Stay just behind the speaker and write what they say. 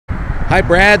Hi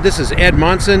Brad, this is Ed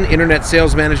Monson, Internet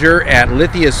Sales Manager at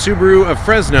Lithia Subaru of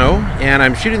Fresno, and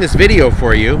I'm shooting this video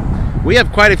for you. We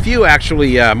have quite a few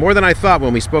actually, more than I thought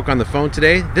when we spoke on the phone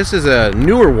today. This is a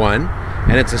newer one,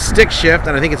 and it's a stick shift,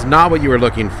 and I think it's not what you were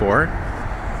looking for.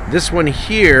 This one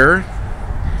here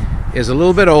is a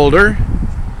little bit older,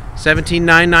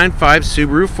 17995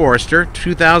 Subaru Forester,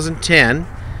 2010,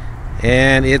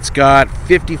 and it's got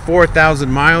 54,000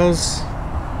 miles.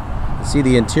 You see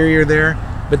the interior there.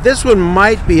 But this one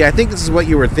might be, I think this is what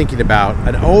you were thinking about,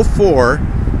 an 04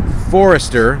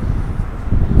 Forester.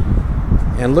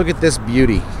 And look at this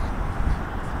beauty.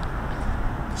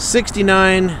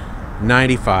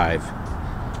 $69.95.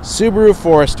 Subaru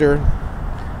Forester,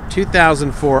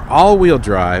 2004, all-wheel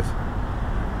drive.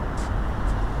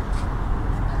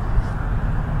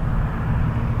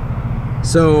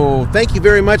 So thank you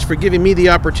very much for giving me the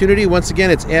opportunity. Once again,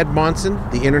 it's Ed Monson,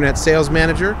 the Internet Sales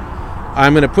Manager.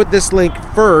 I'm going to put this link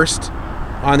first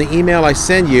on the email I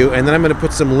send you, and then I'm going to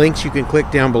put some links you can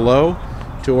click down below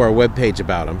to our webpage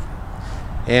about them.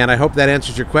 And I hope that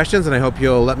answers your questions, and I hope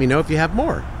you'll let me know if you have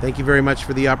more. Thank you very much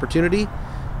for the opportunity.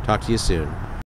 Talk to you soon.